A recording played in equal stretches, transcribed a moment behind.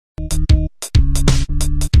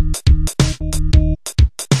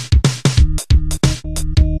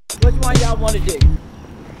y'all want to do?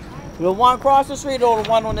 The one across the street or the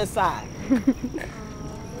one on this side?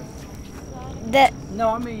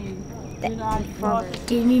 No, I mean, you know, across the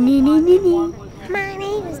street. My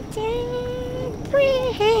name is Jack,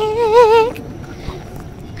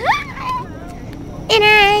 and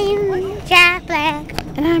I'm Jack Black,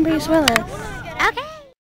 And I'm Bruce Willis. okay.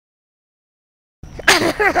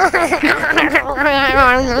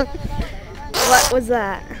 What was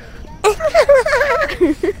that?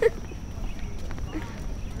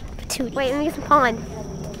 Wait, let me get some pollen.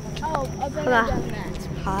 Oh, I bet Hold I've on. done that.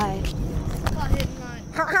 Hi.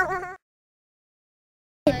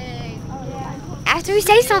 After we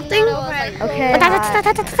say something. Okay.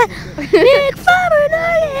 Big farmer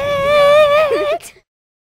night.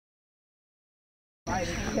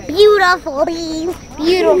 Beautiful bees,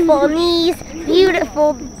 beautiful knees,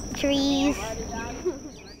 beautiful trees.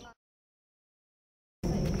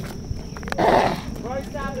 Right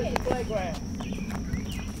side is the playground.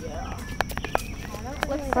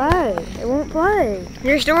 Play. It won't play.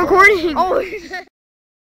 You're still recording. Oh.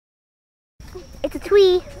 It's a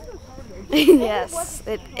twee. Yes,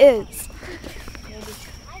 it is.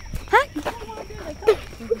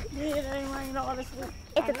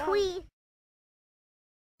 It's a twee.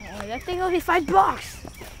 That thing only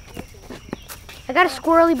 $5. I got a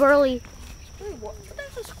squirrely burly.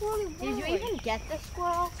 Did you even get the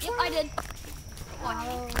squirrel? Yep, I did.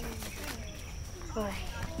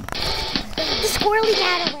 The squirrely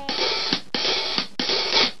got away.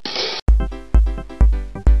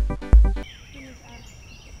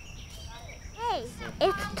 Hey,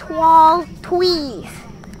 it's twal twees.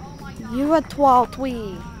 You a twal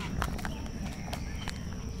twee.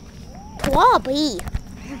 Twal bee.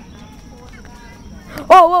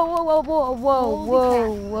 Whoa, whoa, whoa, whoa, whoa, whoa,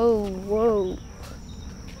 whoa, whoa, whoa.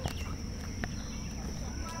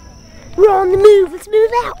 We're on the move. Let's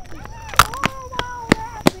move out.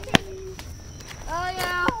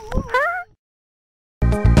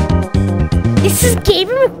 This is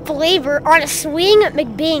Gabriel McFlavor on a swing at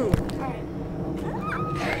McBing.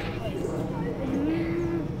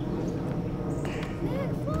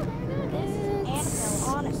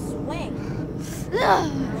 On a swing.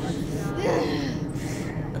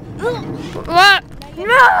 What?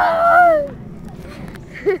 No!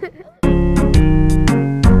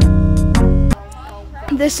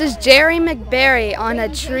 This is Jerry McBerry on a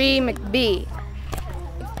tree McBee.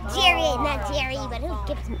 Jerry, not Jerry, but who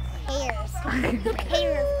gives him hairs? Who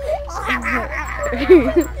cares?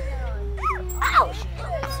 Oh,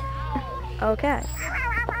 Okay.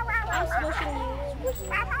 I'm smushing you.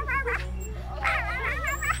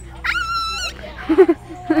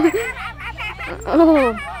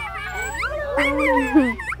 Oh.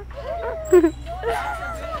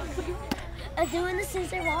 doing the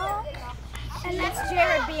scissor walk. And that's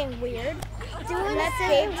Jared being weird. Doing That's the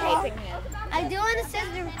Gabe scissor walk. taping him. I'm doing the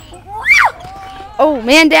scissor. Oh,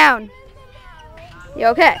 man down. You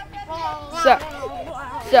okay? Sir.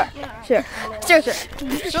 Sir. Sir. Sir, sir.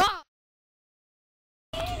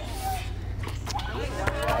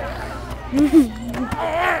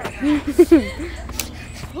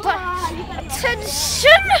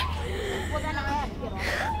 Attention!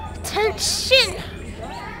 Attention!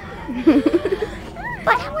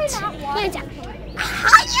 But hands up.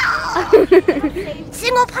 Hiya!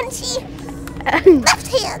 Single punchy. Left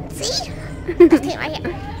hand, see? Left hand, right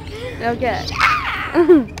here. Okay.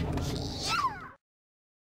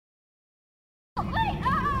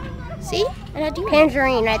 See? And I do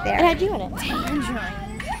tangerine right there. And I do it. Tangerine.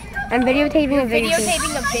 I'm videotaping a video.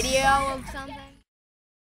 Videotaping a video of something.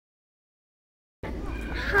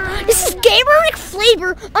 This is Gabriel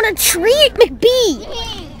McFlavor on a tree at McBee.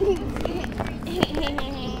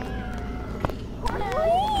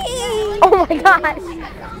 Oh my gosh.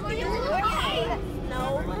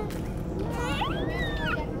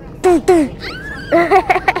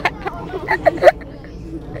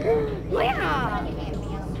 Yeah.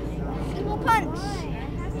 Single punch.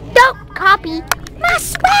 Don't copy my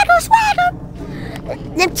swagger.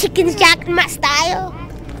 Them chickens jacking my style.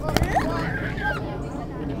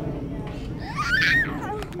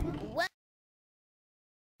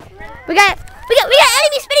 We got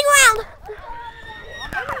enemies spinning around.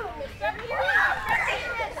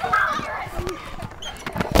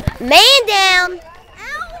 Man down.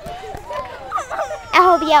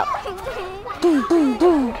 I'll help you out. Boom, boom,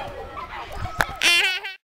 boom.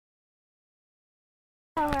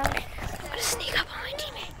 I'm gonna sneak up on my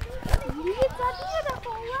teammate.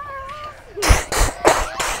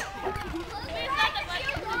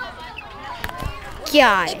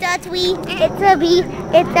 God. It's a twee, it's a bee,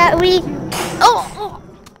 it's a wee. Oh!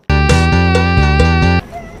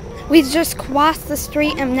 We just crossed the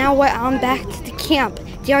street and now we're on back to the camp.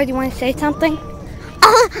 Jared, you want to say something?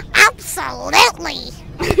 Oh, absolutely.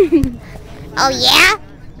 Oh, yeah?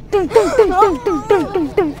 Dum, dum, dum, dum, dum, dum,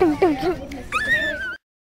 dum, dum, dum, dum.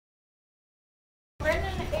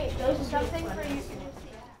 Brendan, hey, those something for you.